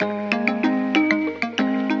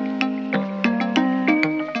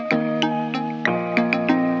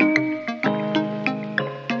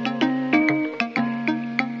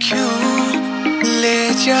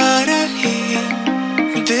जा रही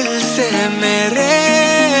दिल से मेरे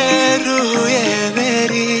रूह ये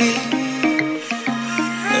मेरी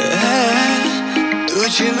है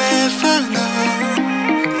तुझ में फना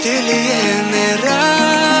दिल ये मेरा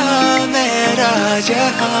मेरा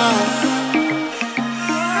जहां।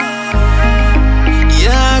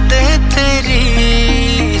 यादें तेरी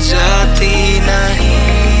जाती नहीं,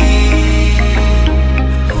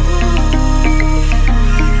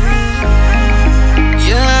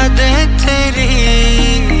 यादें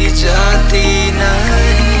तेरी जाती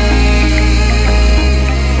नहीं।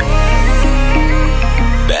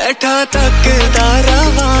 बैठा तकता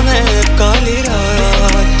रवा मैं काली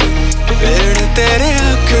रात, पेड़ तेरे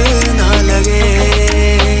अख ना लगे।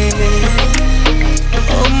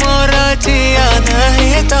 ओ मोरा जिया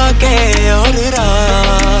नहीं ताके और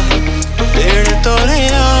रात पेड़ तोरे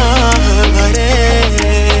भरे।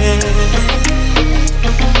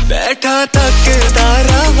 बैठा तकता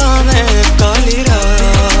रवा मैं काली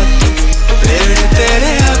रात, पेड़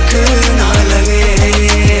तेरे अख ना लगे।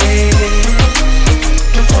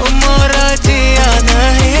 ओ मोरा जिया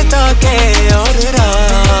नहीं ताके और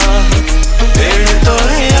रात पेड़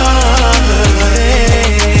तोरे भरे।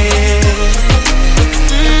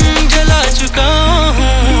 जला चुका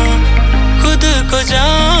हूँ खुद को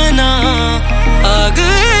जाना, आग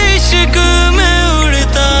इश्क में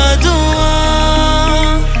उड़ता धुआं।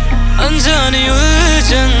 अनजानी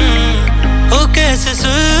उलझन हो कैसे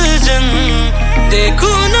सुलझन,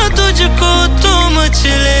 देखूं ना तुझको तो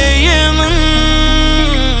मचले ये मन।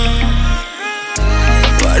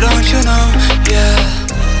 Why don't you know, yeah,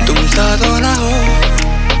 तुम साथ हो ना हो,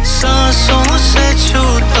 सांसों से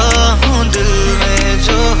छूता हूँ दिल में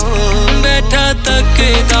जो हो। बैठा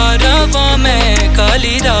तकता रवा मैं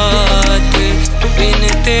काली रात, बिन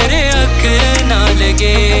तेरे अख ना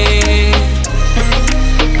लगे।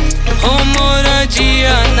 हो मोरा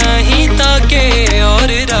जिया नहीं ताके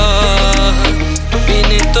और राह बिन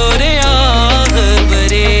तोरे आह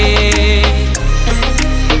भरे।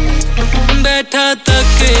 बैठा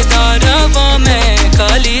तकता रवा मैं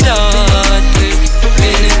काली रात,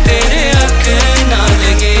 बिन तेरे अख ना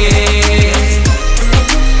लगे।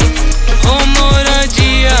 हो मोरा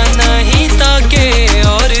जिया नहीं ताके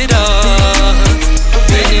और राह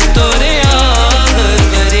बिन तोरे आह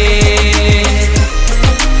भरे।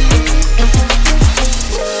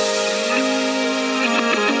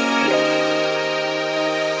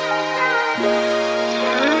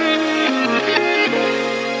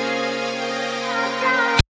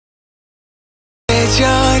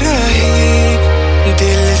 जा रही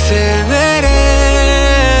दिल से मेरे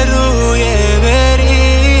रूह ये मेरी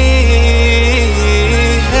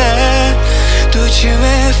है तुझ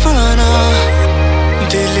में फना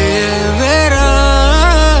दिल ये मेरा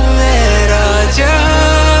मेरा जहां।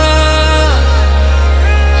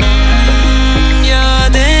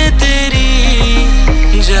 यादें तेरी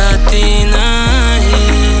जाती नहीं,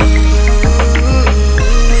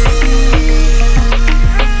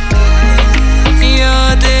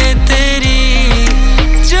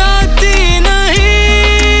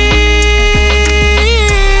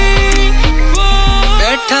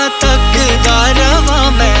 तकता रवा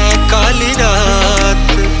मैं काली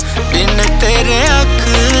रात, बिन तेरे अख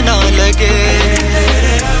ना लगे।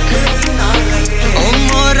 ओ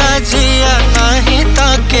मोरा जिया नहीं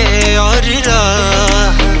ताके और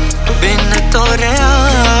राह बिन तोरे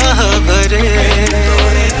आह भरे।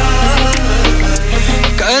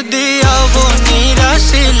 कदिया वो नीरा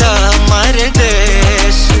सिला मर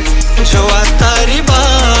देश जो तारी